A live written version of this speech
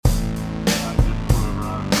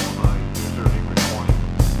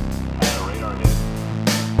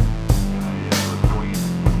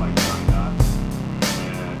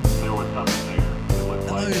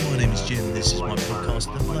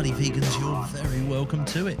very welcome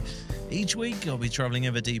to it. Each week I'll be travelling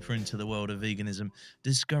ever deeper into the world of veganism,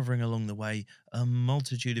 discovering along the way a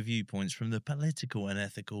multitude of viewpoints from the political and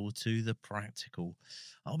ethical to the practical.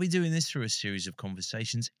 I'll be doing this through a series of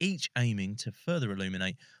conversations, each aiming to further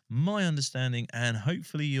illuminate my understanding and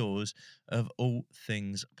hopefully yours of all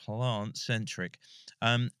things plant-centric.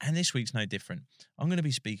 And this week's no different. I'm going to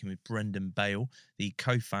be speaking with Brendon Bale, the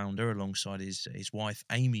co-founder alongside his wife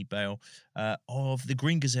Amy Bale of the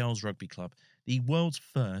Green Gazelles Rugby Club, the world's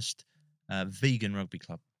first vegan rugby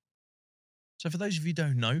club. So for those of you who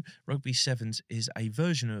don't know, Rugby Sevens is a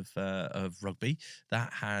version of rugby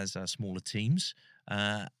that has smaller teams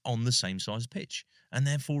on the same size pitch, and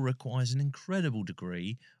therefore requires an incredible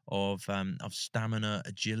degree of stamina,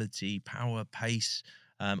 agility, power, pace,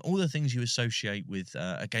 all the things you associate with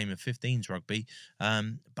a game of 15s rugby.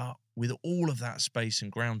 But with all of that space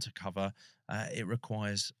and ground to cover, it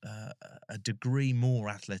requires a degree more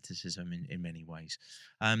athleticism in many ways.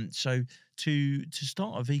 So to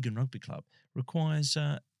start a vegan rugby club requires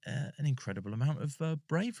an incredible amount of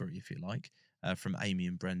bravery, if you like, from Amy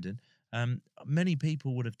and Brendon. Many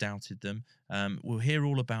people would have doubted them. We'll hear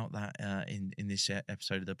all about that in this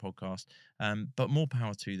episode of the podcast. But more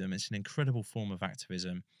power to them. It's an incredible form of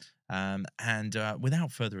activism. And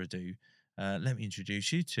without further ado, let me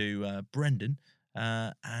introduce you to Brendon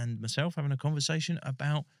and myself having a conversation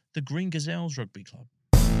about the Green Gazelles Rugby Club.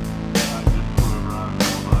 I just flew around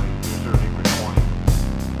my user acre 20,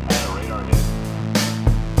 had a radar hit,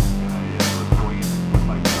 and I was going with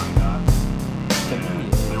like 9 knots. For me,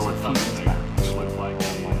 There were a few years back, it looked like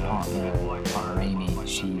my partner Amy,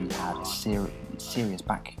 she had a serious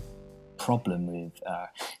back problem with,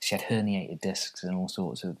 she had herniated discs and all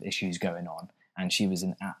sorts of issues going on, and she was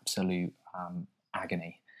in absolute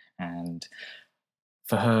agony. And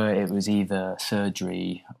for her, it was either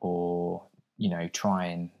surgery or, try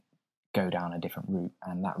and go down a different route.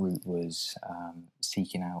 And that route was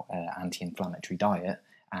seeking out an anti-inflammatory diet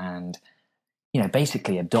and,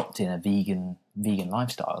 basically adopting a vegan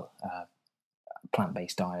lifestyle,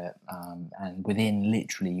 plant-based diet. And within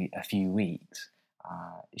literally a few weeks,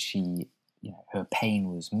 she, her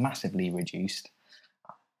pain was massively reduced.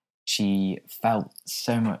 She felt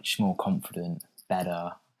so much more confident,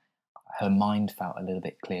 better. Her mind felt a little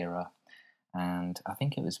bit clearer, and I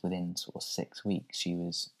think it was within sort of 6 weeks she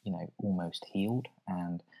was, almost healed,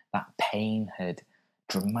 and that pain had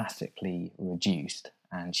dramatically reduced,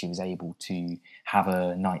 and she was able to have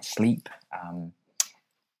a night's sleep.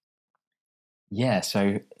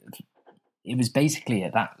 So it was basically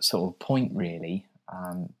at that sort of point, really,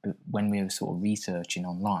 when we were sort of researching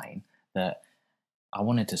online, that I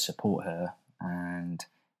wanted to support her, and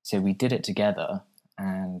so we did it together.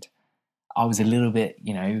 And I was a little bit,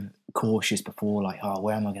 cautious before, like,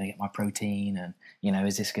 where am I going to get my protein? And,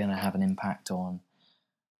 is this going to have an impact on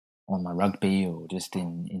my rugby or just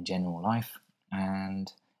in general life? And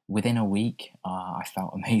within a week, I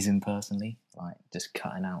felt amazing personally. Like, just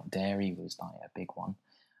cutting out dairy was like a big one.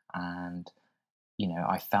 And,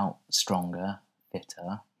 I felt stronger,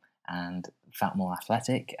 fitter, and felt more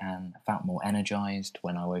athletic and felt more energized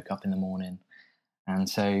when I woke up in the morning. And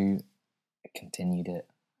so I continued it.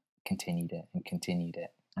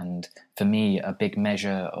 And for me, a big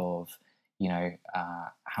measure of,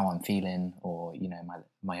 how I'm feeling or,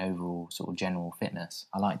 my overall sort of general fitness,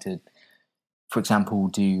 I like to, for example,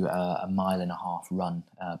 do a 1.5 mile run,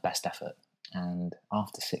 best effort. And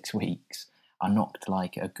after 6 weeks, I knocked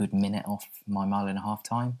like a good minute off my 1.5 mile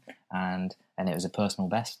time. And it was a personal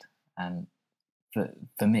best. And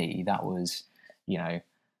for me, that was,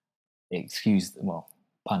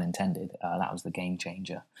 pun intended, that was the game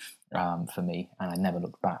changer for me, and I never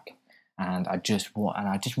looked back. And I just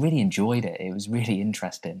really enjoyed it. It was really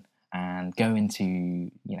interesting, and going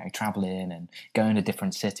to traveling and going to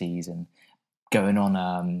different cities and going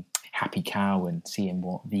on Happy Cow and seeing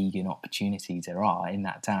what vegan opportunities there are in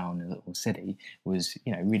that town, a little city, was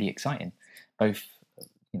really exciting. Both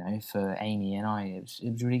for Amy and I,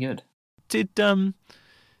 it was really good. Did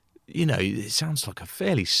it sounds like a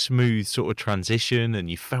fairly smooth sort of transition, and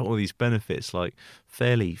you felt all these benefits like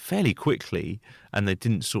fairly quickly, and they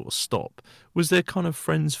didn't sort of stop. Was there kind of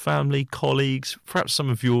friends, family, colleagues, perhaps some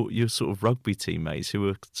of your sort of rugby teammates who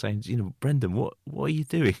were saying, Brendon, what are you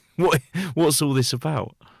doing? What's all this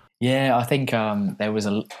about? Yeah, I think there was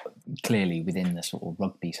clearly within the sort of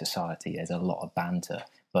rugby society, there's a lot of banter,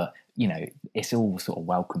 but it's all sort of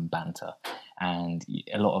welcome banter. And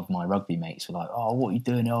a lot of my rugby mates were like, "Oh, what are you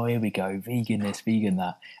doing? Oh, here we go, vegan this, vegan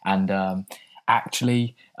that." And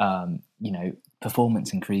actually,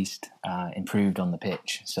 performance improved on the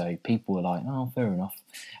pitch. So people were like, oh, fair enough.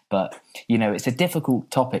 But, it's a difficult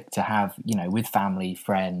topic to have, with family,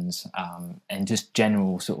 friends, and just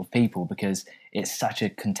general sort of people, because it's such a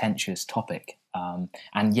contentious topic.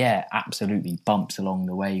 And yeah, absolutely bumps along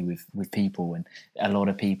the way with people. And a lot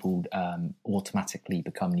of people automatically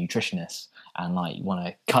become nutritionists and like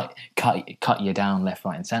want to cut you down left,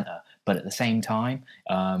 right and centre. But at the same time,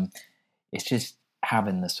 it's just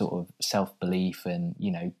having the sort of self-belief and,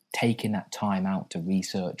 taking that time out to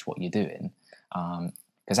research what you're doing.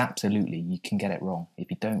 Because absolutely, you can get it wrong. If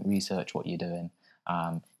you don't research what you're doing,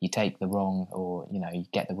 you take the wrong or, you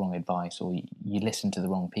get the wrong advice or you listen to the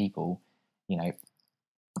wrong people,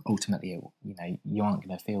 ultimately, you aren't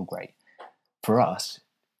going to feel great. For us,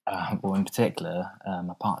 or in particular,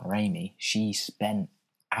 my partner, Amy, she spent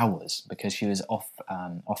hours because she was off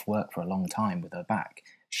work for a long time with her back.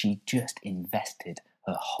 She just invested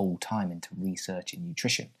her whole time into researching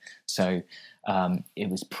nutrition. So it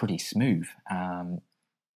was pretty smooth.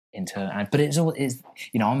 But it's all is,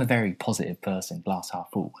 I'm a very positive person, glass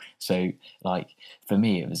half full. So like for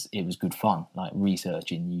me, it was good fun, like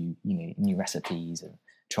researching new recipes and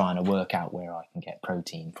trying to work out where I can get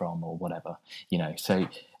protein from or whatever, So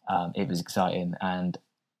it was exciting, and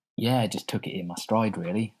yeah, I just took it in my stride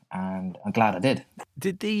really, and I'm glad I did.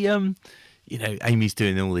 Did the Amy's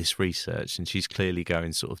doing all this research and she's clearly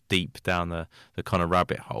going sort of deep down the kind of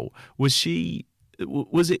rabbit hole. Was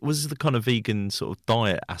the kind of vegan sort of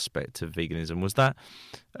diet aspect of veganism, was that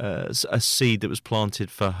a seed that was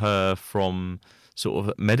planted for her from sort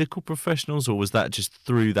of medical professionals, or was that just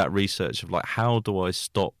through that research of like, how do I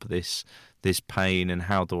stop this pain and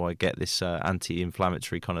how do I get this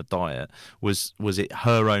anti-inflammatory kind of diet? Was it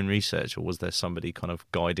her own research, or was there somebody kind of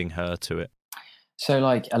guiding her to it? So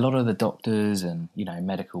like a lot of the doctors and,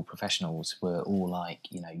 medical professionals were all like,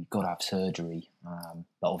 you've got to have surgery.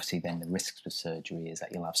 But obviously then the risks with surgery is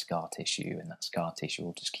that you'll have scar tissue and that scar tissue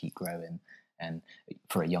will just keep growing. And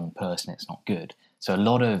for a young person, it's not good. So a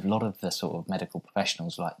lot of the sort of medical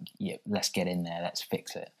professionals were like, yeah, let's get in there, let's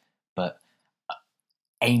fix it. But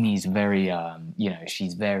Amy's very,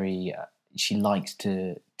 she's very, she likes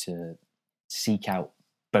to seek out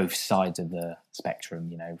both sides of the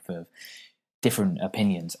spectrum, for different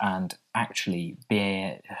opinions, and actually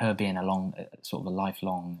her being a sort of a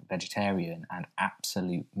lifelong vegetarian and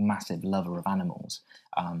absolute massive lover of animals,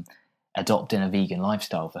 adopting a vegan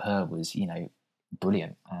lifestyle for her was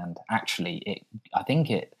brilliant. And actually I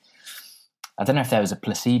don't know if there was a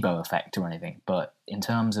placebo effect or anything, but in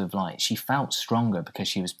terms of like, she felt stronger because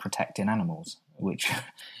she was protecting animals, which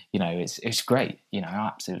it's great. I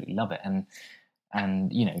absolutely love it. And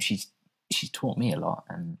she's taught me a lot,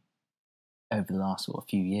 and over the last sort of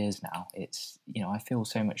few years now, it's I feel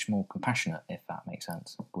so much more compassionate, if that makes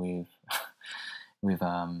sense, with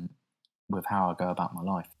how I go about my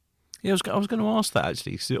life. Yeah, I was going to ask that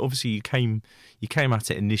actually, because obviously you came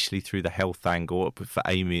at it initially through the health angle, but for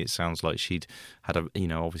Amy, it sounds like she'd had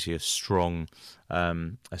obviously a strong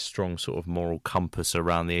sort of moral compass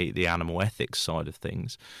around the animal ethics side of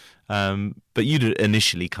things. But you'd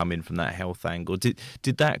initially come in from that health angle. Did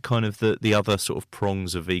that kind of the other sort of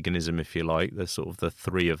prongs of veganism, if you like, the sort of the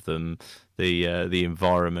three of them, the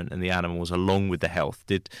environment and the animals, along with the health,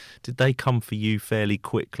 did they come for you fairly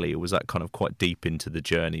quickly, or was that kind of quite deep into the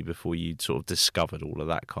journey before you sort of discovered all of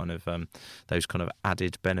that kind of those kind of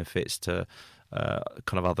added benefits to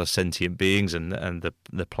kind of other sentient beings and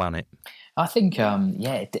the planet? I think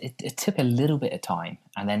it took a little bit of time,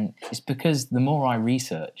 and then it's because the more I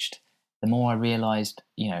researched, the more I realised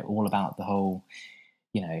all about the whole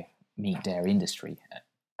meat dairy industry.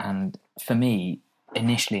 And for me,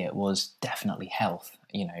 initially it was definitely health,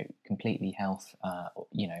 completely health.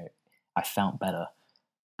 I felt better,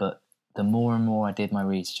 but the more and more I did my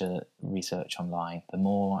research online, the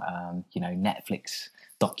more Netflix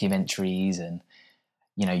documentaries and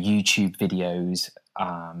YouTube videos,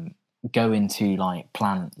 go into like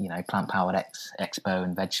Plant Powered Expo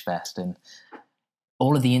and Veg Fest, and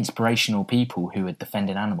all of the inspirational people who are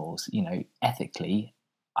defending animals, ethically,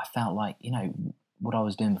 I felt like what I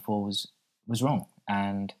was doing before was wrong.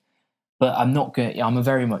 But I'm not going. I'm a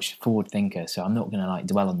very much forward thinker, so I'm not going to like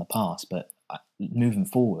dwell on the past. But moving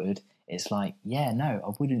forward, it's like, I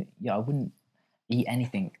wouldn't eat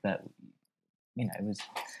anything that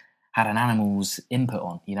had an animal's input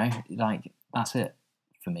on. Like that's it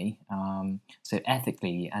for me. So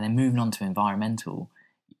ethically, and then moving on to environmental,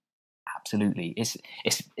 absolutely,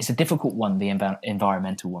 it's a difficult one, the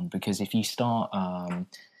environmental one, because if you start, I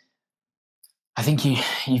think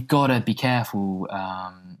you've got to be careful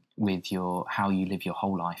with how you live your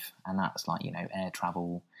whole life, and that's like air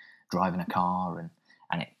travel, driving a car,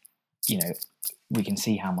 and it, you know, we can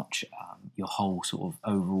see how much your whole sort of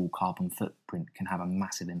overall carbon footprint can have a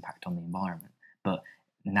massive impact on the environment. But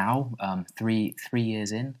now, 3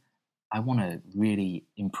 years in, I want to really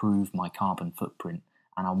improve my carbon footprint,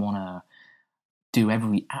 and I want to do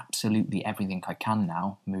absolutely everything I can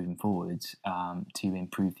now moving forwards to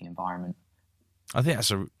improve the environment. I think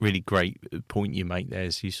that's a really great point you make there.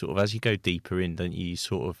 Is you sort of, as you go deeper in, don't you? You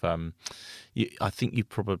sort of, I think you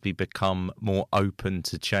probably become more open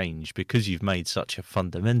to change because you've made such a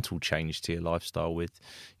fundamental change to your lifestyle with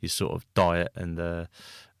your sort of diet and the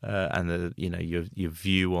you know, your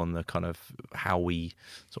view on the kind of how we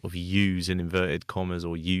sort of use, in inverted commas,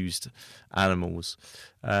 or used animals.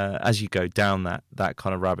 As you go down that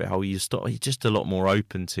kind of rabbit hole, you're just a lot more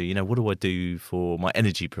open to, you know, what do I do for my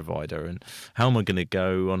energy provider, and how am I going to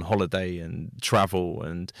go on holiday and travel,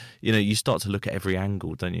 and, you know, you start to look at every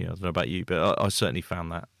angle, don't you? I don't know about you, but I certainly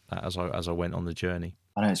found that as I went on the journey.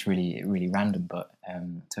 I know it's really random, but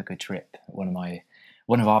took a trip.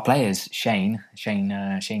 One of our players, Shane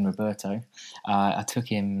Roberto, I took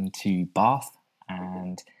him to Bath,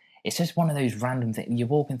 and it's just one of those random things. You're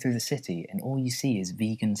walking through the city, and all you see is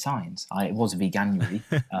vegan signs. It was Veganuary,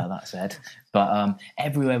 that said, but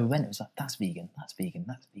everywhere we went, it was like, that's vegan, that's vegan,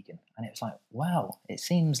 that's vegan, and it was like, wow, it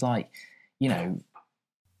seems like, you know,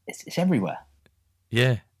 it's everywhere.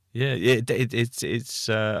 Yeah. It's.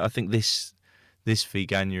 I think this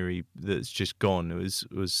Veganuary that's just gone was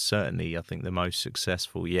certainly, I think, the most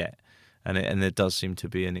successful yet, and there does seem to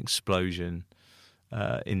be an explosion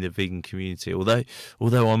in the vegan community.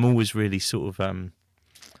 Although I'm always really sort of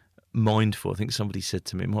mindful. I think somebody said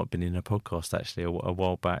to me, it might have been in a podcast actually a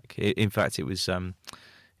while back. In fact, it was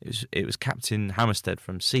Captain Hammerstead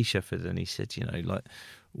from Sea Shepherd, and he said, you know, like,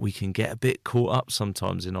 we can get a bit caught up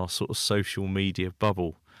sometimes in our sort of social media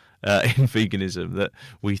bubble. In veganism, that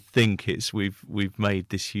we think we've made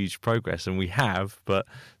this huge progress, and we have, but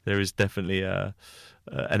there is definitely an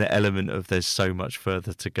element of there's so much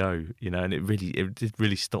further to go, you know. And it did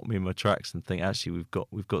really stop me in my tracks and think, actually,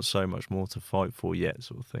 we've got so much more to fight for yet,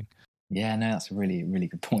 sort of thing. Yeah, no, that's a really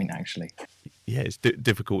good point, actually. Yeah, it's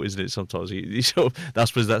difficult, isn't it? Sometimes you sort of, I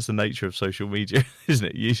suppose that's the nature of social media,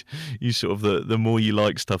 isn't it? You sort of, the more you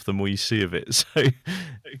like stuff, the more you see of it. So,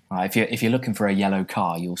 if you're looking for a yellow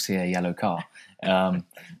car, you'll see a yellow car.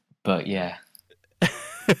 But yeah.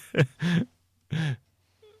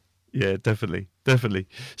 Yeah, definitely.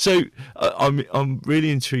 So I'm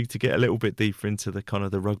really intrigued to get a little bit deeper into the kind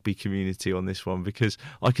of the rugby community on this one, because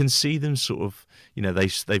I can see them sort of, you know,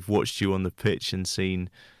 they've watched you on the pitch and seen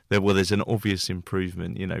that, well, there's an obvious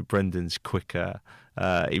improvement. You know, Brendon's quicker,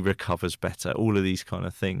 he recovers better, all of these kind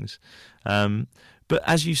of things. But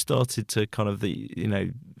as you started to kind of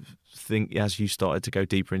as you started to go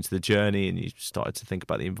deeper into the journey and you started to think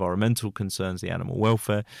about the environmental concerns, the animal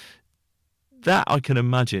welfare, that I can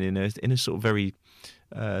imagine in a sort of very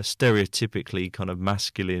stereotypically kind of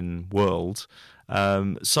masculine world,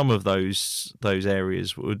 some of those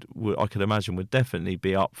areas would I could imagine would definitely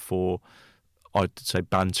be up for, I'd say,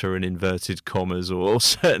 banter and inverted commas, or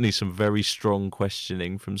certainly some very strong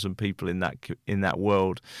questioning from some people in that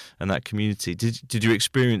world and that community. Did you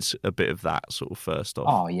experience a bit of that sort of first off?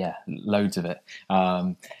 Oh yeah, loads of it.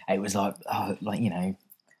 It was like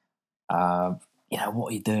what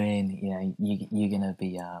are you doing? You know, you're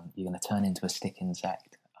gonna turn into a stick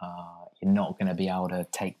insect. You're not gonna be able to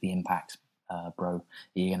take the impacts, bro.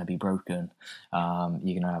 You're gonna be broken.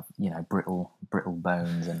 You're gonna have, you know, brittle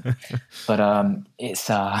bones, and but it's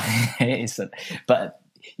but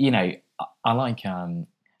you know, I like a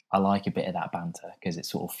bit of that banter because it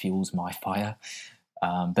sort of fuels my fire.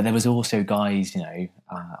 But there was also guys, you know,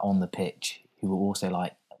 on the pitch who were also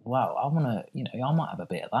like, wow, I wanna, you know, I might have a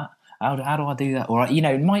bit of that. How do I do that? Or, you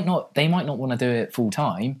know, they might not want to do it full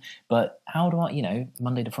time, but how do I, you know,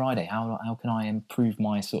 Monday to Friday, how can I improve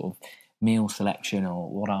my sort of meal selection or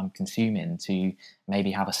what I'm consuming to maybe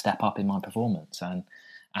have a step up in my performance? And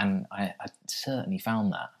I certainly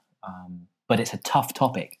found that. But it's a tough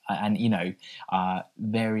topic, and you know,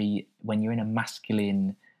 when you're in a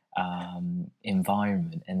masculine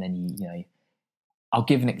environment, and then you know. I'll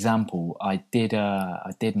give an example. I did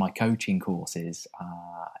my coaching courses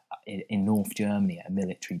in North Germany at a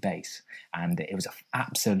military base, and it was an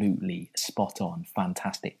absolutely spot on,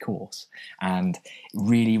 fantastic course, and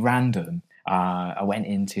really random. I went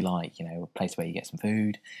into, like, you know, a place where you get some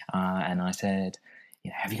food, and I said,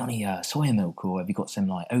 you know, have you got any soya milk, or have you got some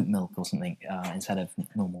like oat milk or something instead of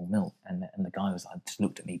normal milk? And the guy was like, just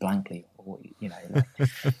looked at me blankly, or, you know, like,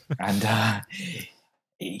 and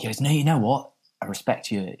he goes, no, you know what? I respect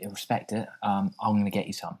you. I respect it. I'm going to get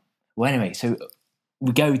you some. Well, anyway, so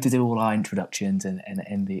we go to do all our introductions, and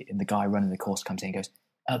the guy running the course comes in and goes,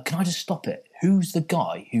 can I just stop it? Who's the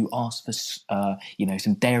guy who asked for,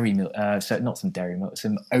 some dairy milk? Not some dairy milk,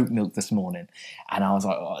 some oat milk this morning. And I was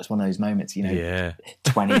like, it's one of those moments,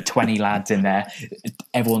 20 lads in there,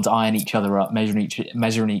 everyone's eyeing each other up,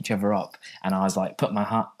 measuring each other up. And I was like, put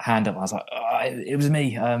my hand up. I was like, it was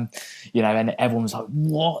me, and everyone was like,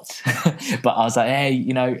 what? But I was like,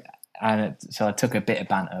 hey, and so I took a bit of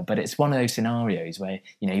banter, but it's one of those scenarios where,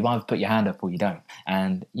 you either put your hand up or you don't.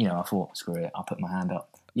 And, I thought, screw it, I'll put my hand up.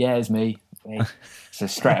 Yeah, it's me. So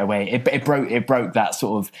straight away, it broke that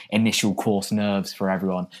sort of initial course nerves for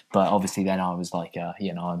everyone. But obviously then I was like,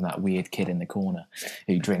 I'm that weird kid in the corner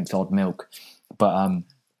who drinks odd milk. But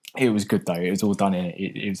it was good though. It was all done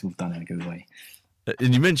it was all done in a good way.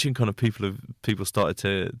 And you mentioned kind of people started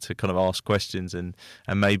to kind of ask questions and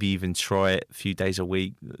maybe even try it a few days a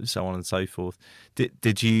week, so on and so forth.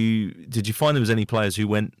 Did you find there was any players who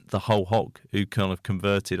went the whole hog, who kind of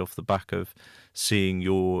converted off the back of seeing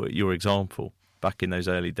your example back in those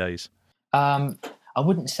early days? I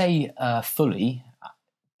wouldn't say fully.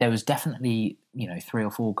 There was definitely 3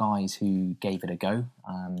 or 4 guys who gave it a go,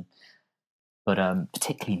 but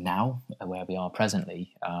particularly now where we are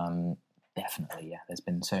presently. Definitely, yeah. There's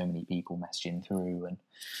been so many people messaging through, and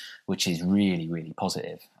which is really, really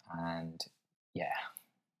positive. And yeah,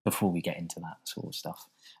 before we get into that sort of stuff,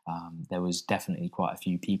 there was definitely quite a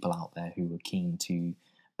few people out there who were keen to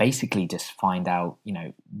basically just find out,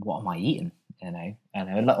 what am I eating? And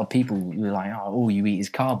a lot of people were like, oh, all you eat is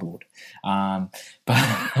cardboard,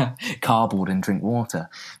 but cardboard and drink water.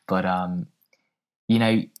 But I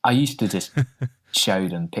used to just show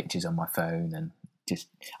them pictures on my phone, and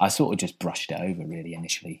I sort of just brushed it over really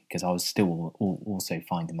initially, because I was still also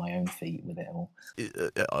finding my own feet with it all.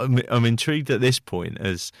 I'm intrigued at this point,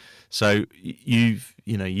 so you've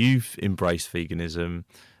embraced veganism.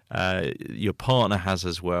 Your partner has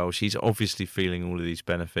as well. She's obviously feeling all of these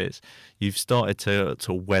benefits. You've started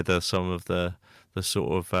to weather some of the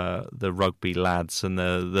sort of the rugby lads and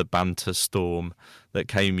the banter storm that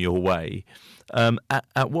came your way.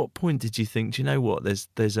 At what point did you think, do you know what?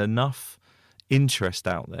 There's enough interest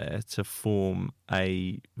out there to form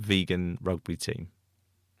a vegan rugby team?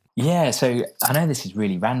 Yeah, so I know this is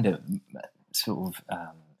really random. Sort of,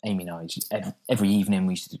 Amy and I, every evening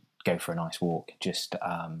we used to go for a nice walk, just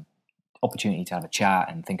opportunity to have a chat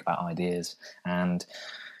and think about ideas. And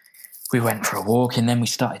we went for a walk, and then we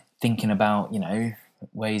started thinking about,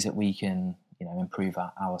 ways that we can, improve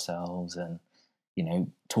ourselves, and,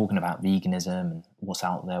 talking about veganism and what's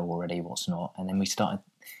out there already, what's not. And then we started,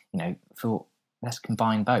 thought, let's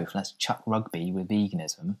combine both. Let's chuck rugby with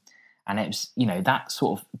veganism. And it was, that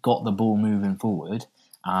sort of got the ball moving forward.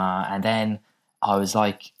 And then I was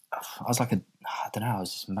like, I was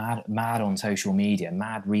just mad on social media,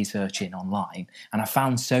 mad researching online. And I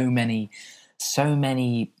found so many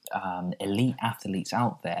elite athletes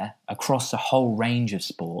out there across a whole range of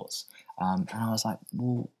sports. And I was like,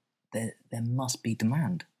 well, there must be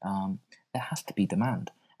demand. There has to be demand.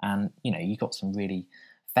 And, you got some really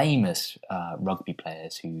famous rugby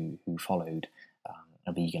players who followed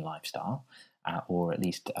a vegan lifestyle, or at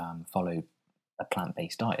least followed a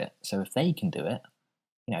plant-based diet. So if they can do it,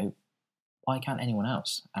 why can't anyone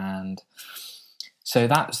else? And so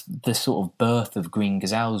that's the sort of birth of Green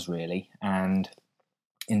Gazelles, really. And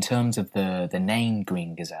in terms of the name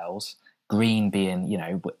Green Gazelles, green being,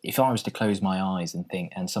 if I was to close my eyes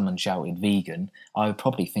and someone shouted vegan, I would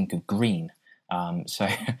probably think of green. So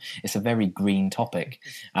it's a very green topic.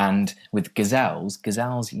 And with Gazelles,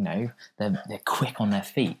 they're quick on their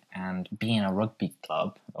feet. And being a rugby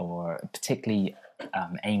club, or particularly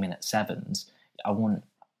aiming at sevens, I want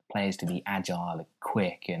players to be agile and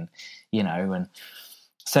quick, and and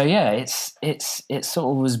so yeah, it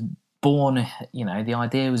sort of was born. The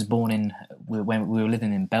idea was born when we were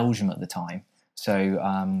living in Belgium at the time.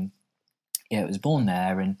 So it was born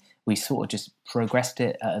there, and we sort of just progressed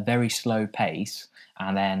it at a very slow pace,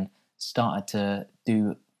 and then started to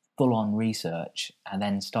do full-on research, and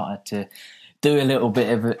then started to do a little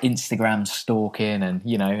bit of Instagram stalking, and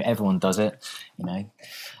everyone does it,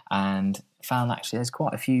 and found actually there's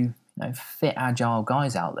quite a few fit, agile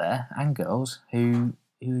guys out there, and girls, who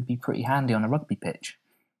would be pretty handy on a rugby pitch.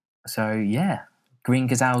 So yeah, Green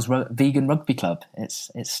Gazelles Vegan Rugby Club.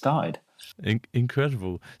 It's started.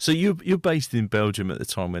 Incredible. So you're based in Belgium at the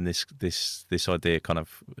time when this idea kind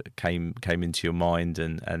of came into your mind,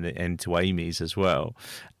 and into Amy's as well.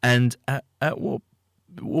 And at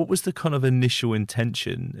what was the kind of initial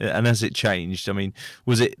intention, and has it changed? I mean,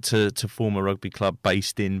 was it to form a rugby club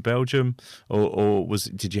based in Belgium, or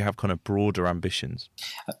did you have kind of broader ambitions?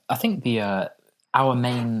 I think the our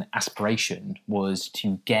main aspiration was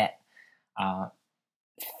to get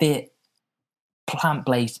fit,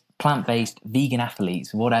 plant-based, vegan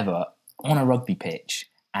athletes, whatever, on a rugby pitch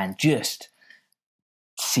and just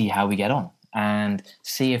see how we get on and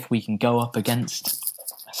see if we can go up against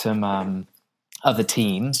some other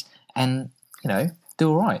teams and, do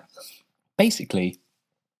all right. Basically,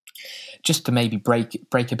 just to maybe break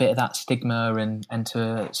a bit of that stigma and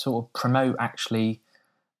to sort of promote actually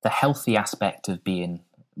the healthy aspect of being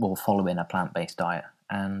or following a plant-based diet.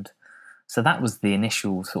 And so that was the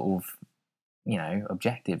initial sort of,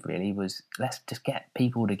 objective really, was let's just get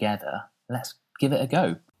people together. Let's give it a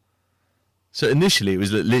go. So initially it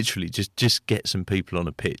was literally just get some people on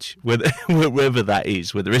a pitch, wherever that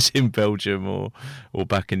is, whether it's in Belgium or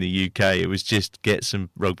back in the UK. It was just get some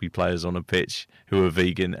rugby players on a pitch who are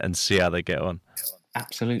vegan and see how they get on.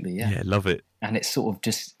 Absolutely, yeah. Yeah, love it. And it sort of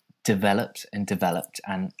just developed, and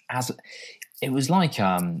as it was like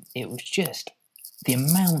it was just the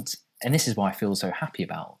amount, and this is why I feel so happy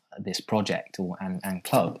about this project and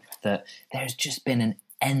club, that there's just been an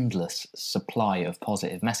endless supply of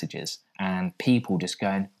positive messages and people just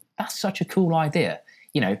going, that's such a cool idea.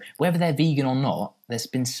 Whether they're vegan or not, there's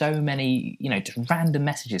been so many, just random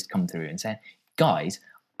messages come through and saying, guys,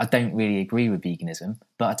 I don't really agree with veganism,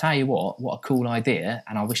 but I tell you what a cool idea,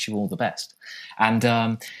 and I wish you all the best.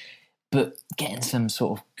 And but getting some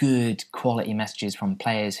sort of good quality messages from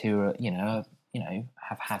players who are,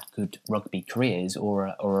 have had good rugby careers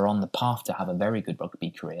or are on the path to have a very good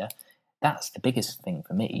rugby career, that's the biggest thing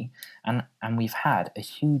for me. And we've had a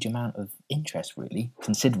huge amount of interest, really,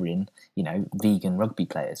 considering, vegan rugby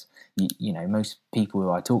players. Most people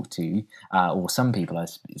who I talk to, or some people I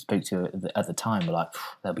spoke to at the time, were like,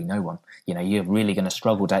 there'll be no one. You're really going to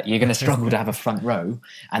struggle to have a front row.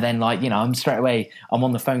 And then, I'm straight away, I'm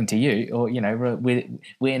on the phone to you, or,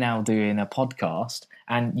 we're now doing a podcast,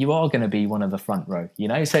 and you are going to be one of the front row,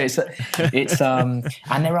 So it's and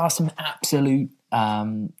there are some absolute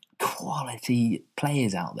quality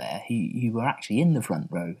players out there who were actually in the front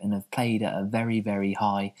row and have played at a very, very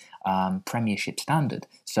high Premiership standard.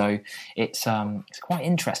 So it's quite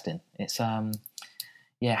interesting. It's how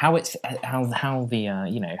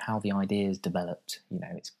the ideas developed.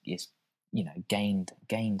 It's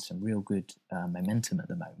gained some real good momentum at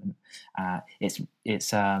the moment.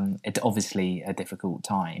 It's obviously a difficult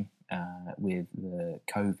time with the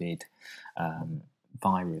COVID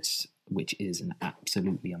virus, which is an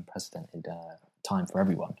absolutely unprecedented time for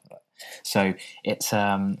everyone. So it's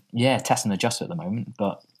test and adjust at the moment,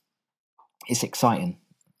 but it's exciting.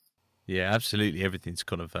 Yeah, absolutely. Everything's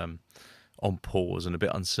kind of on pause and a bit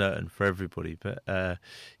uncertain for everybody, but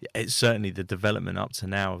it's certainly the development up to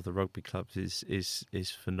now of the rugby clubs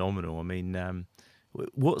is phenomenal. I mean,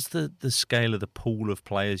 what's the scale of the pool of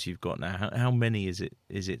players you've got now? How many is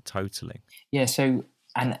it totaling? Yeah, so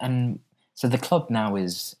so the club now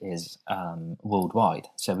is worldwide.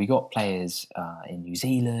 So we got players in New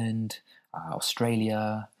Zealand,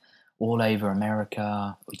 Australia, all over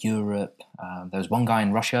America, Europe. There was one guy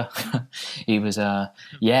in Russia. He was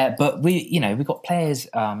but we got players.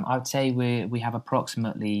 I would say we have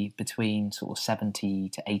approximately between sort of 70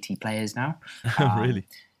 to 80 players now. Really?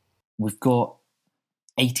 We've got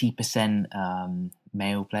 80%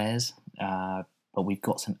 male players, but we've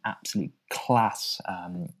got some absolute class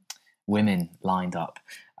women lined up.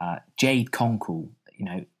 Jade Conkle,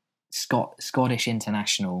 Scottish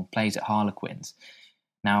international, plays at Harlequins.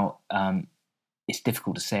 Now, it's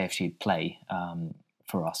difficult to say if she'd play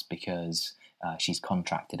for us because she's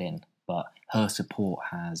contracted in, but her support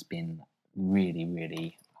has been really,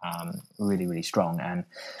 really, really strong and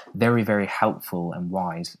very, very helpful and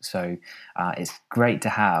wise. So it's great to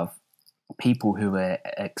have people who are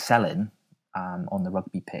excelling on the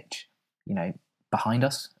rugby pitch, behind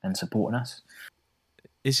us and supporting us.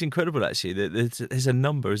 It's incredible, actually. There's a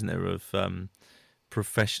number, isn't there, of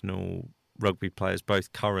professional rugby players,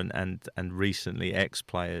 both current and recently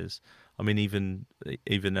ex-players. I mean, even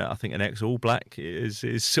I think an ex-All Black is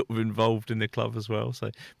sort of involved in the club as well. So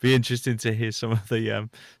it'd be interesting to hear some of the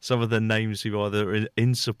names who either are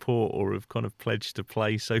in support or have kind of pledged to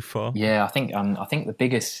play so far. Yeah, I think the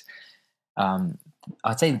biggest.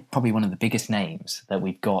 I'd say probably one of the biggest names that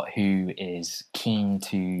we've got who is keen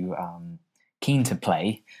to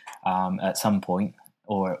play at some point,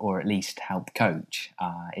 or at least help coach,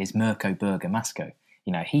 is Mirko Bergamasco.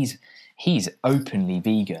 He's openly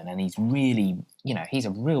vegan, and he's really, he's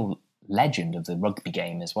a real legend of the rugby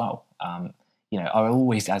game as well. I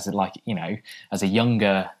always, as a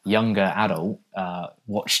younger adult,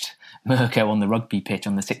 watched Mirko on the rugby pitch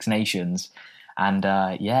on the Six Nations. And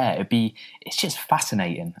it's just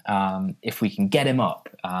fascinating. If we can get him up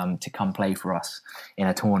to come play for us in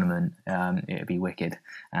a tournament, it'd be wicked.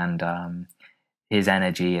 And his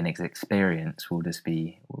energy and his experience will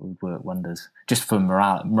work wonders. Just for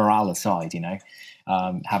morale aside,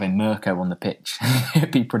 having Mirko on the pitch,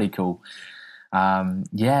 it'd be pretty cool.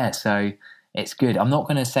 So it's good. I'm not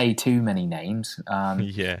going to say too many names.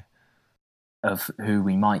 Of who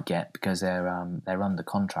we might get, because they're under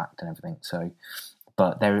contract and everything. So,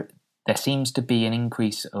 but there seems to be an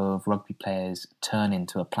increase of rugby players turning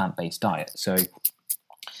to a plant-based diet. So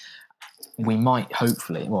we might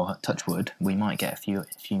hopefully, well, touch wood, we might get a few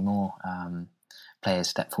more players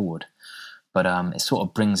step forward. But it sort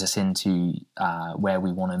of brings us into where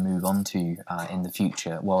we want to move on to in the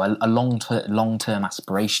future. Well, a long-term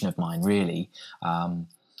aspiration of mine, really,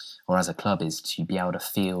 or as a club, is to be able to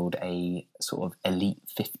field a sort of elite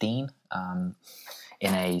 15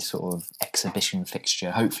 in a sort of exhibition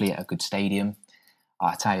fixture, hopefully at a good stadium.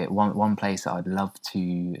 I tell you, one place that I'd love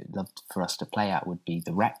for us to play at would be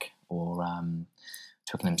the Rec or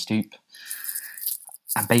Twickenham Stoop,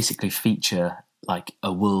 and basically feature like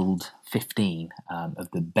a world 15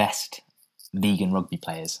 of the best vegan rugby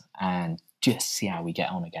players, and just see how we get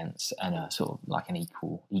on against a sort of like an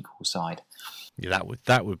equal side. Yeah,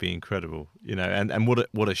 that would be incredible, and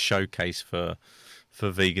what a showcase for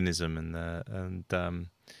veganism and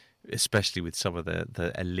especially with some of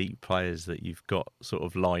the elite players that you've got sort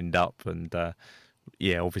of lined up, and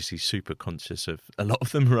obviously super conscious of a lot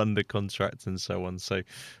of them are under contract and so on, so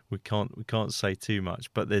we can't say too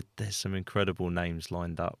much, but there's some incredible names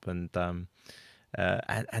lined up, and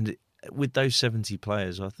with those 70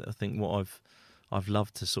 players, I think what I've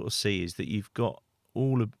loved to sort of see is that you've got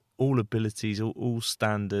all abilities, all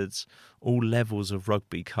standards, all levels of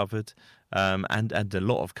rugby covered, and a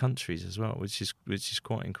lot of countries as well, which is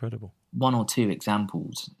quite incredible. One or two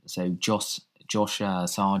examples. So Josh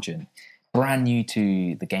Sargent, brand new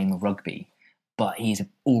to the game of rugby, but he's an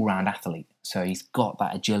all-round athlete. So he's got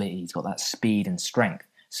that agility, he's got that speed and strength.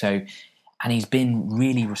 So, and he's been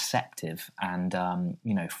really receptive and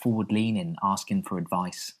forward-leaning, asking for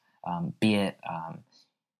advice, be it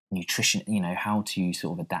nutrition, how to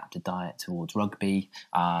sort of adapt a diet towards rugby,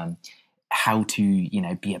 how to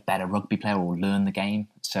be a better rugby player or learn the game.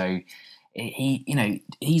 So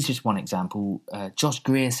he's just one example. Josh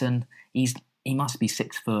Grierson, he must be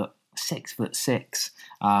 6'6",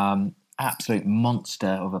 absolute monster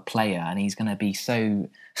of a player, and he's going to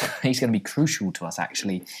be crucial to us,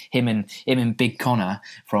 actually. Him and Big Connor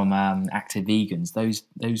from Active Vegans, those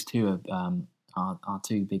two are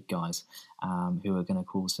two big guys who are going to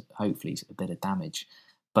cause hopefully a bit of damage.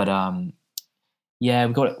 But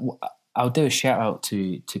we've got. I'll do a shout out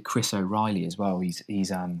to Chris O'Reilly as well.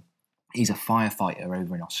 He's a firefighter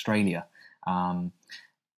over in Australia.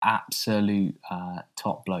 Absolute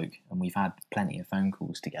top bloke, and we've had plenty of phone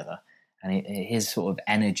calls together. And his sort of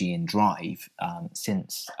energy and drive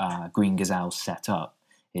since Green Gazelles set up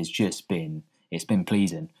has just been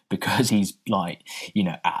pleasing, because he's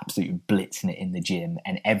absolutely blitzing it in the gym,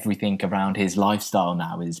 and everything around his lifestyle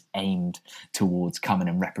now is aimed towards coming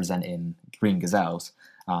and representing Green Gazelles.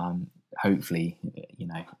 Hopefully,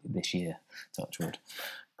 this year, touch wood.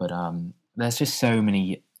 But there's just so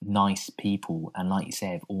many nice people, and like you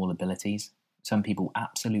say, of all abilities. Some people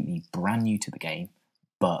absolutely brand new to the game,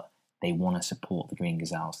 but they want to support the Green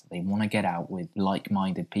Gazelles. They want to get out with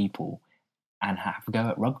like-minded people and have a go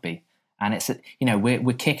at rugby. And it's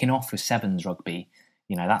we're kicking off with sevens rugby.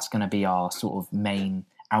 That's going to be our sort of main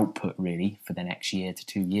output really for the next year to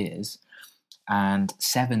 2 years. And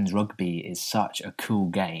sevens rugby is such a cool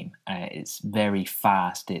game. It's very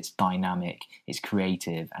fast, it's dynamic, it's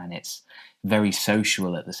creative, and it's very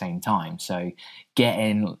social at the same time. So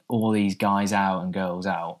getting all these guys out and girls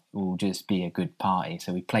out will just be a good party.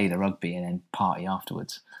 So we play the rugby and then party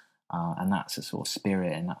afterwards. And that's the sort of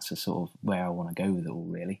spirit, and that's the sort of where I want to go with it all,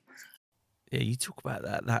 really. Yeah, you talk about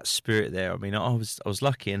that spirit there. I mean, I was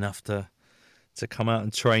lucky enough to come out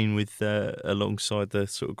and train with alongside the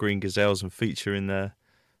sort of Green Gazelles and feature in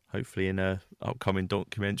hopefully in a upcoming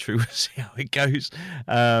documentary. We'll see how it goes,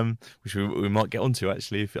 which we might get onto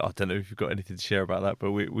actually. I don't know if you've got anything to share about that,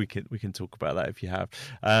 but we can talk about that if you have.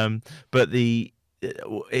 But it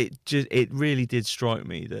really did strike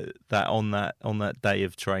me that on that day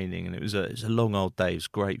of training, and it was a long old day. It was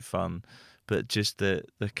great fun, but just the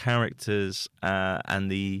characters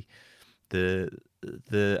and the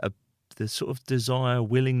sort of desire,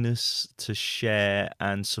 willingness to share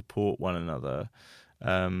and support one another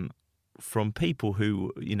from people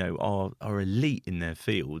who are elite in their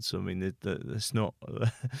fields. I mean, there's not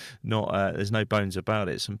there's no bones about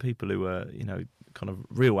it. Some people who are kind of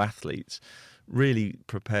real athletes, really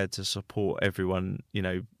prepared to support everyone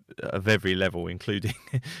of every level, including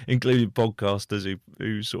podcasters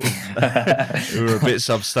who sort of who are a bit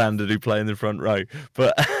substandard, who play in the front row.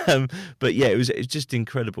 But yeah, it's just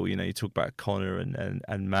incredible. You talk about Connor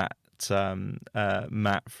and Matt,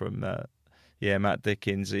 Matt from Matt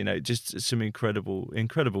Dickens. Just some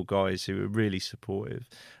incredible guys who are really supportive.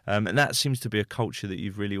 And that seems to be a culture that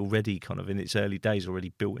you've really already kind of in its early days already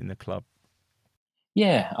built in the club.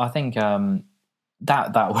 Yeah, I think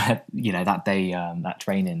that that day, that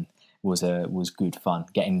training was good fun.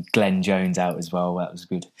 Getting Glenn Jones out as well, that was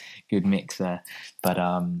good mix there. But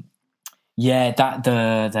that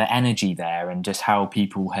the energy there and just how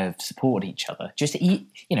people have supported each other. Just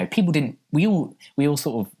people didn't. We all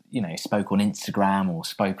sort of spoke on Instagram or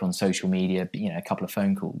spoke on social media. A couple of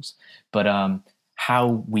phone calls, but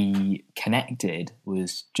how we connected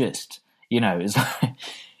was just it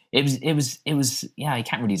was you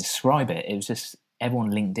can't really describe it. It was just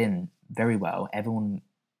everyone linked in very well. Everyone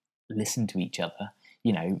listened to each other.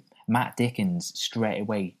 Matt Dickens straight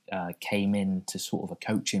away came into sort of a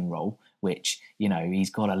coaching role, which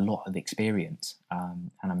he's got a lot of experience,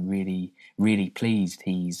 and I'm really, really pleased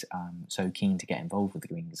he's so keen to get involved with the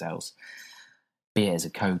Green Gazelles, be it as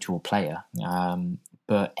a coach or player.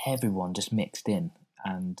 But everyone just mixed in,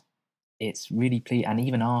 and it's really pleased. And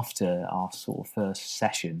even after our sort of first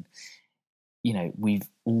session, we've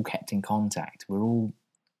all kept in contact. We're all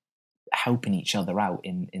helping each other out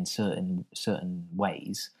in certain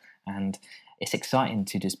ways, and it's exciting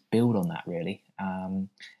to just build on that. Really,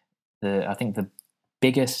 I think the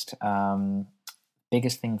biggest thing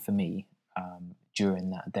for me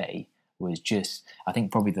during that day was just, I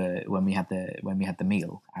think probably when we had the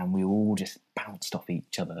meal and we all just bounced off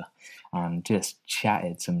each other and just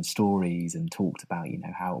chatted some stories and talked about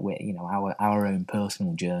how we our own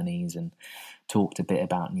personal journeys, and talked a bit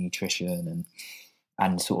about nutrition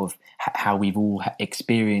and sort of how we've all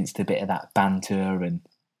experienced a bit of that banter and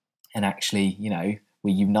actually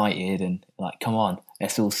we're united and like, come on,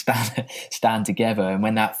 let's all stand together. And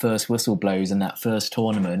when that first whistle blows in that first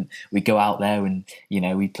tournament, we go out there and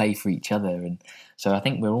we play for each other. And so I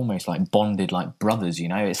think we're almost like bonded like brothers.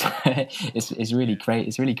 It's really great.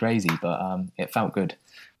 It's really crazy, but it felt good.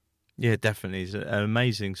 Yeah, definitely. It's an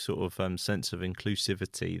amazing sort of sense of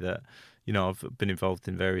inclusivity that I've been involved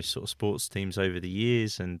in various sort of sports teams over the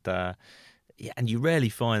years, and and you rarely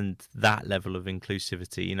find that level of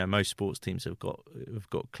inclusivity. Most sports teams have got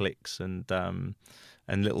cliques and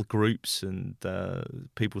little groups, and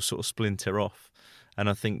people sort of splinter off. And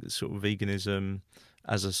I think that sort of veganism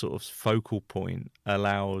as a sort of focal point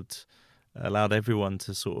allowed everyone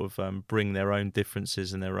to sort of bring their own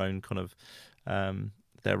differences and their own kind of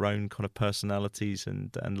personalities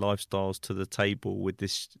and lifestyles to the table, with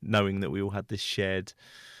this, knowing that we all had this shared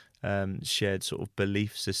sort of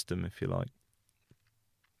belief system, if you like.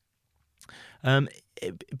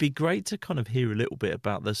 It'd be great to kind of hear a little bit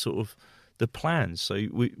about the sort of the plans. So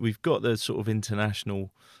we've got the sort of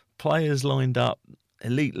international players lined up,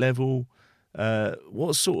 elite level.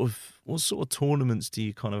 What sort of tournaments do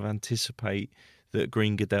you kind of anticipate that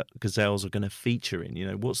Green Gazelles are going to feature in?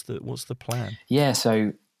 What's the plan? Yeah,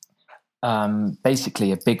 so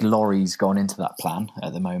basically a big lorry's gone into that plan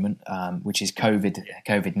at the moment, which is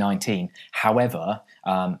COVID-19. However,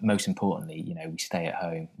 most importantly, we stay at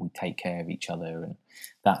home, we take care of each other, and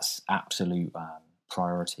that's absolute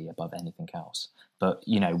priority above anything else. But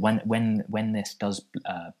when this does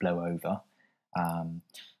blow over,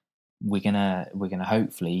 we're gonna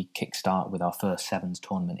hopefully kickstart with our first sevens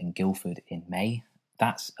tournament in Guildford in May.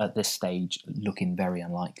 That's at this stage looking very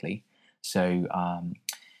unlikely. So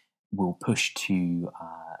we'll push to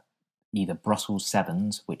either Brussels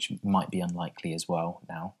Sevens, which might be unlikely as well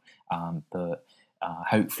now, but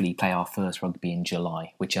hopefully play our first rugby in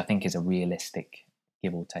July, which I think is a realistic,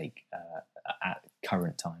 give or take, at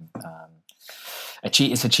current time.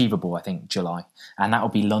 It's achievable, I think, July. And that will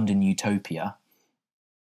be London Utopia.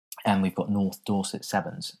 And we've got North Dorset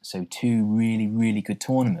Sevens. So 2 really, really good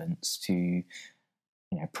tournaments to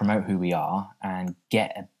promote who we are and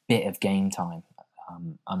get a bit of game time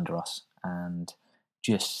under us, and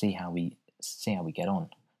just see how we get on.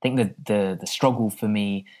 I think that the struggle for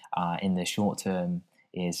me in the short term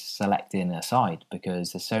is selecting a side,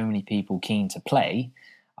 because there's so many people keen to play,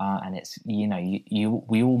 and it's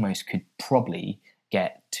we almost could probably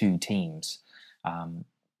get 2 teams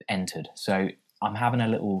entered. So I'm having a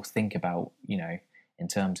little think about in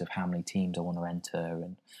terms of how many teams I want to enter,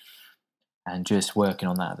 and and just working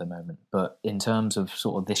on that at the moment. But in terms of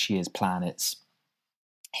sort of this year's plan, it's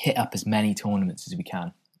hit up as many tournaments as we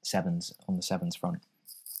can, on the sevens front,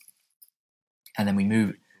 and then we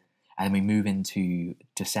move into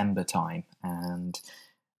December time, and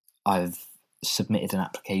I've submitted an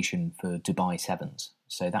application for Dubai Sevens,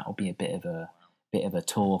 so that will be a bit of a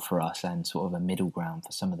tour for us and sort of a middle ground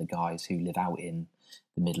for some of the guys who live out in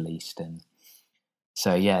the Middle East. And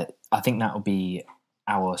so yeah, I think that will be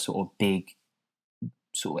our sort of big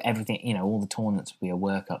sort of everything, all the tournaments we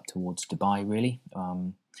work up towards Dubai really.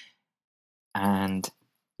 And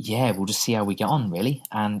yeah, we'll just see how we get on really.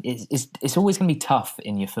 And it's always going to be tough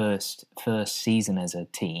in your first season as a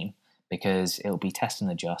team, because it'll be test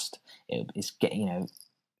and adjust.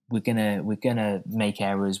 We're gonna make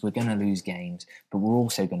errors, we're gonna lose games, but we're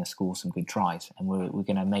also gonna score some good tries, and we're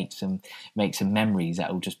gonna make some memories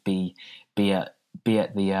that will just be at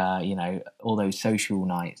the all those social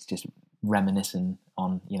nights, just reminiscing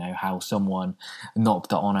on how someone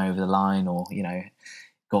knocked it on over the line, or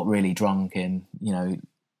got really drunk and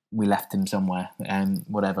we left him somewhere, and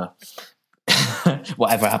whatever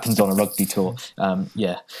happens on a rugby tour.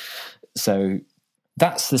 So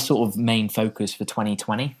that's the sort of main focus for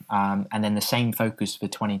 2020, and then the same focus for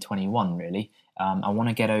 2021 really. I want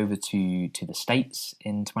to get over to the States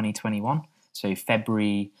in 2021, so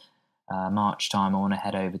February, March time. I want to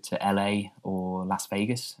head over to LA or Las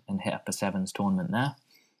Vegas and hit up a sevens tournament there,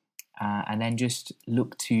 and then just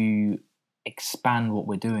look to expand what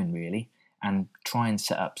we're doing really, and try and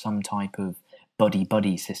set up some type of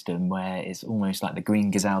buddy system where it's almost like the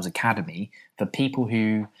Green Gazelles Academy for people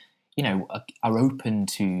who are open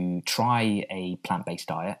to try a plant-based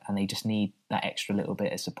diet, and they just need that extra little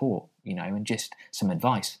bit of support, and just some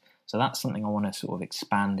advice. So that's something I want to sort of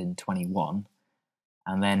expand in 21,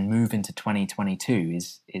 and then move into 2022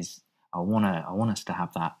 is I want us to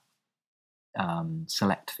have that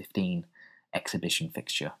Select 15 exhibition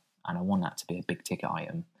fixture, and I want that to be a big ticket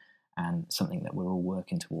item and something that we're all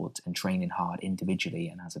working towards and training hard individually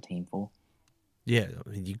and as a team for. Yeah, I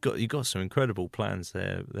mean, you got some incredible plans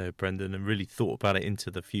there, Brendon, and really thought about it into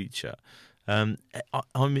the future. I'm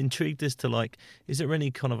intrigued as to, is there any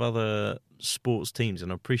kind of other sports teams,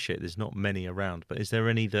 and I appreciate there's not many around, but is there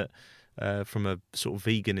any that, from a sort of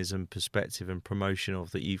veganism perspective and promotion of,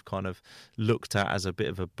 that you've kind of looked at as a bit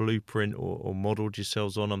of a blueprint or modelled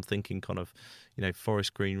yourselves on? I'm thinking kind of,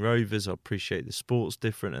 Forest Green Rovers. I appreciate the sport's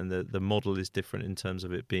different and the model is different in terms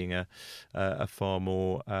of it being a far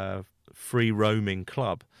more free roaming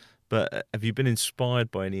club. But have you been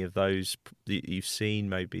inspired by any of those that you've seen?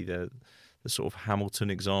 Maybe the sort of Hamilton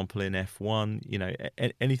example in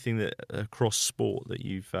F1. Anything that across sport that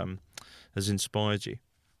you've has inspired you?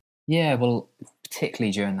 Yeah, well,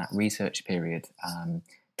 particularly during that research period,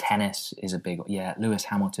 tennis is a big. Yeah, Lewis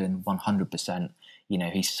Hamilton, 100%.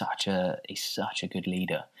 He's such a good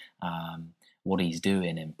leader. What he's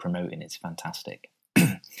doing and promoting is fantastic.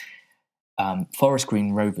 Forest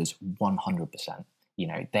Green Rovers, 100%.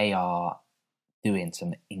 They are doing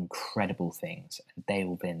some incredible things.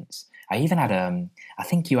 Dale Vince. I even had I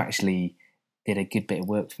think you actually did a good bit of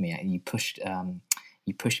work for me. You pushed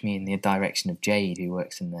me in the direction of Jade, who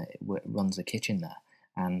runs the kitchen there,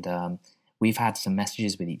 and we've had some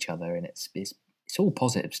messages with each other, and it's all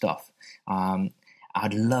positive stuff.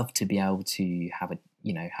 I'd love to be able to have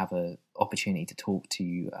a opportunity to talk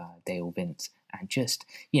to Dale Vince and just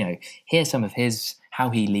hear some of how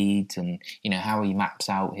he leads, and how he maps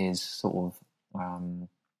out his sort of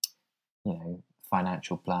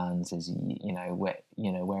financial plans, as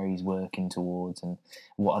where he's working towards, and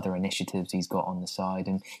what other initiatives he's got on the side.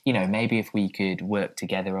 And maybe if we could work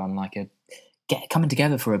together on coming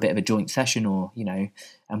together for a bit of a joint session, or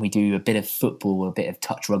and we do a bit of football, a bit of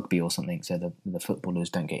touch rugby or something, so the footballers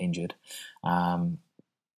don't get injured.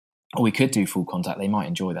 Or we could do full contact. They might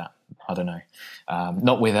enjoy that. I don't know.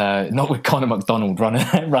 Not with Conor McDonald running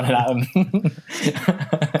at them.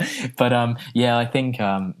 But I think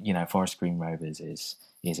Forest Green Rovers is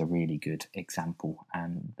a really good example,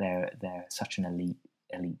 and they're such an elite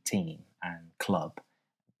team and club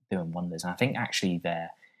doing wonders. And I think actually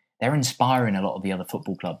they're inspiring a lot of the other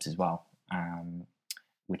football clubs as well,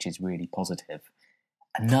 which is really positive.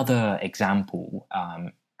 Another example,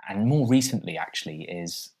 and more recently actually,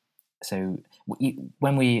 is. So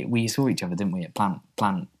when we saw each other, didn't we, at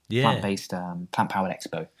plant-based plant-powered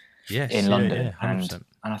expo in London, and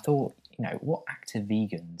I thought, what active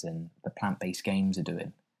vegans and the plant-based games are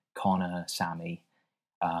doing, Connor, Sammy,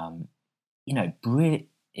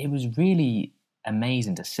 it was really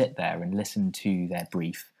amazing to sit there and listen to their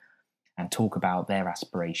brief and talk about their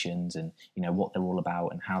aspirations and what they're all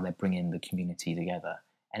about and how they're bringing the community together.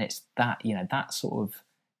 And it's that, that sort of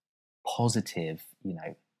positive,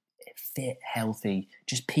 fit, healthy,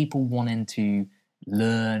 just people wanting to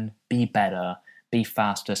learn, be better, be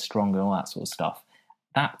faster, stronger, all that sort of stuff.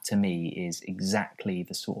 That to me is exactly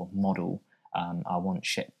the sort of model I want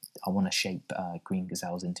to shape Green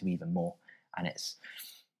Gazelles into even more. And it's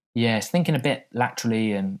thinking a bit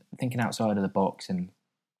laterally and thinking outside of the box, and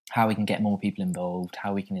how we can get more people involved,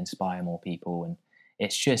 how we can inspire more people. And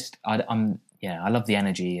it's just, I love the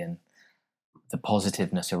energy and the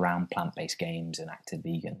positiveness around plant-based games and active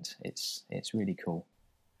vegans. It's really cool.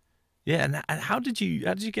 Yeah, and how did you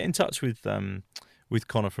get in touch with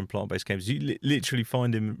Connor from Plant-Based Games? You literally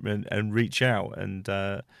find him and reach out, and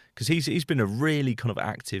because he's been a really kind of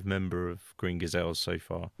active member of Green Gazelles so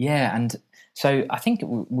far. Yeah, and so I think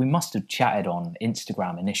we must have chatted on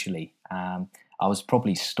Instagram initially. I was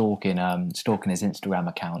probably stalking his Instagram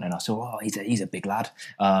account, and I saw, he's a big lad.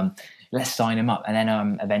 Let's sign him up. And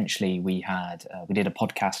then eventually we did a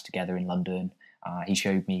podcast together in London. He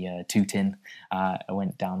showed me Tooting. I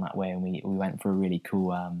went down that way, and we went for a really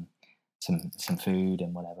cool some food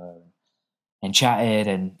and whatever, and chatted,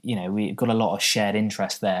 and we got a lot of shared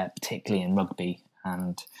interest there, particularly in rugby.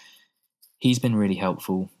 And he's been really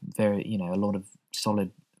helpful. Very, a lot of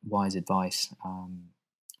solid, wise advice.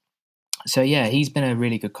 So yeah, he's been a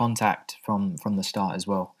really good contact from the start as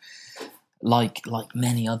well. Like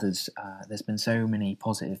many others, there's been so many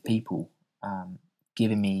positive people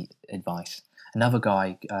giving me advice. Another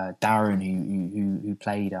guy, Darren, who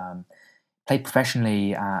played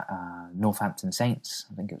professionally at Northampton Saints.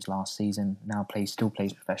 I think it was last season. Now still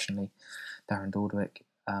plays professionally. Darren Dordwick.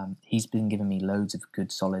 He's been giving me loads of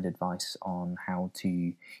good, solid advice on how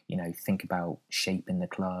to, think about shaping the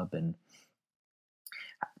club and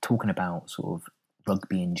talking about sort of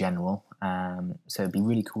rugby in general. So it'd be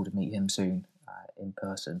really cool to meet him soon in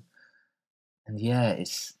person. And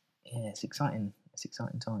it's exciting. It's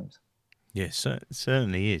exciting times. Yes, it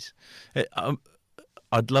certainly is.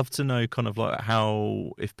 I'd love to know kind of like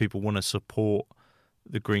how, if people want to support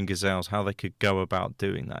the Green Gazelles, how they could go about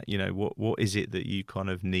doing that. What is it that you kind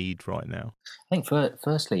of need right now? I think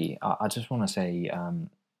firstly, I just want to say,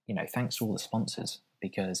 thanks to all the sponsors,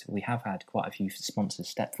 because we have had quite a few sponsors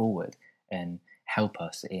step forward and help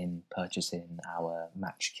us in purchasing our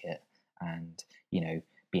match kit and,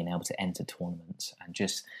 being able to enter tournaments. And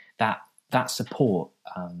just that support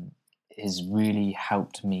has really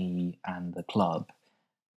helped me and the club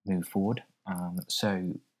move forward.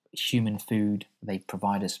 So Human Food, they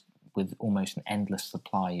provide us with almost an endless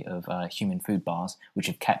supply of human food bars, which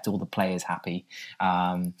have kept all the players happy.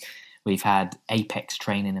 We've had Apex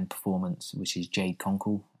Training and Performance, which is Jade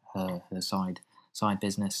Conkle, her side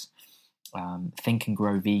business. Think and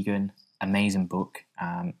Grow Vegan, amazing book.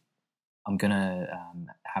 I'm going to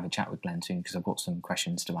have a chat with Glenn soon, because I've got some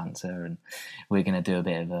questions to answer, and we're going to do a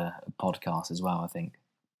bit of a podcast as well, I think.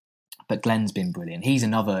 But Glenn's been brilliant. He's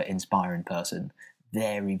another inspiring person.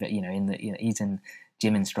 Very, he's a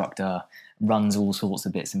gym instructor, runs all sorts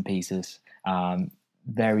of bits and pieces.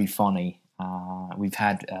 Very funny. We've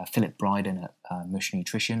had Philip Brendon at Mush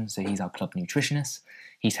Nutrition, so he's our club nutritionist.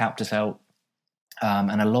 He's helped us out,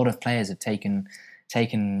 and a lot of players have taken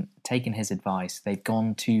his advice. They've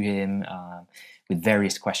gone to him with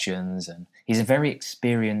various questions, and he's a very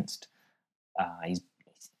experienced. He's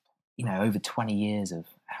over 20 years of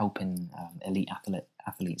helping elite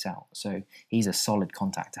athletes out. So he's a solid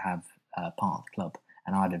contact to have part of the club,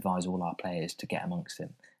 and I'd advise all our players to get amongst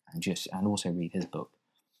him and also read his book.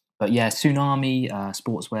 But yeah, Tsunami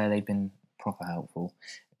Sportswear, they've been proper helpful.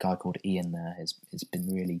 A guy called Ian there has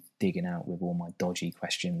been really digging out with all my dodgy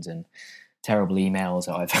questions and terrible emails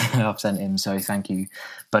that I've sent him, so thank you.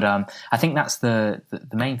 But I think that's the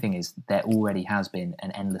main thing, is there already has been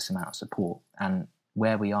an endless amount of support, and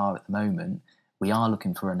where we are at the moment, we are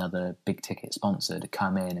looking for another big ticket sponsor to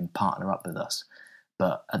come in and partner up with us.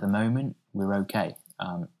 But at the moment, we're okay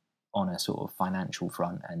on a sort of financial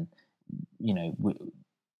front, and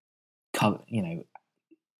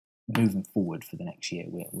moving forward for the next year,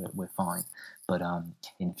 we're fine. But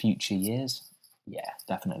in future years, yeah,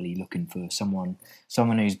 definitely looking for someone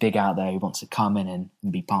who's big out there who wants to come in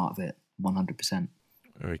and be part of it, 100%.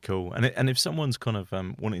 Very cool. And if someone's kind of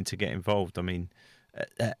wanting to get involved, I mean,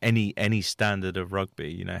 any standard of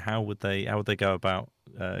rugby, how would they go about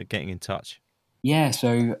getting in touch? Yeah,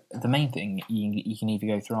 so the main thing, you can either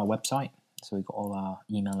go through our website, so we've got all our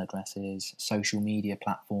email addresses, social media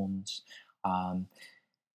platforms. A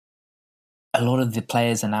lot of the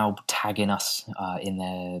players are now tagging us in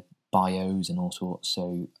their bios and all sorts,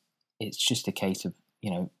 so it's just a case of,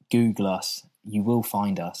 Google us, you will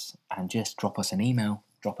find us, and just drop us an email,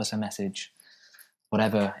 drop us a message.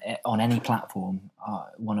 whatever, on any platform,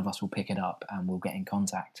 one of us will pick it up and we'll get in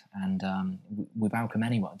contact. And we welcome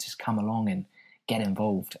anyone. Just come along and get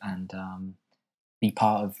involved and be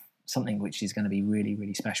part of something which is going to be really,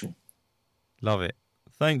 really special. Love it.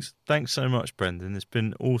 Thanks so much, Brendon. It's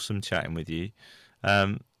been awesome chatting with you.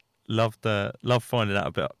 Love finding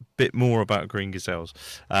out a bit more about Green Gazelles,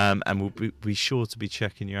 and we'll be sure to be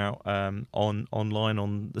checking you out online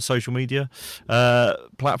on the social media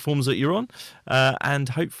platforms that you're on, and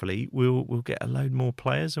hopefully we'll get a load more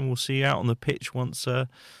players, and we'll see you out on the pitch once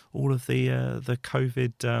all of the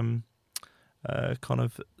COVID kind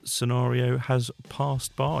of scenario has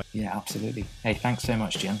passed by. Yeah, absolutely. Hey, thanks so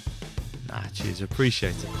much, Jim. Cheers,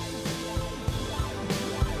 appreciate it.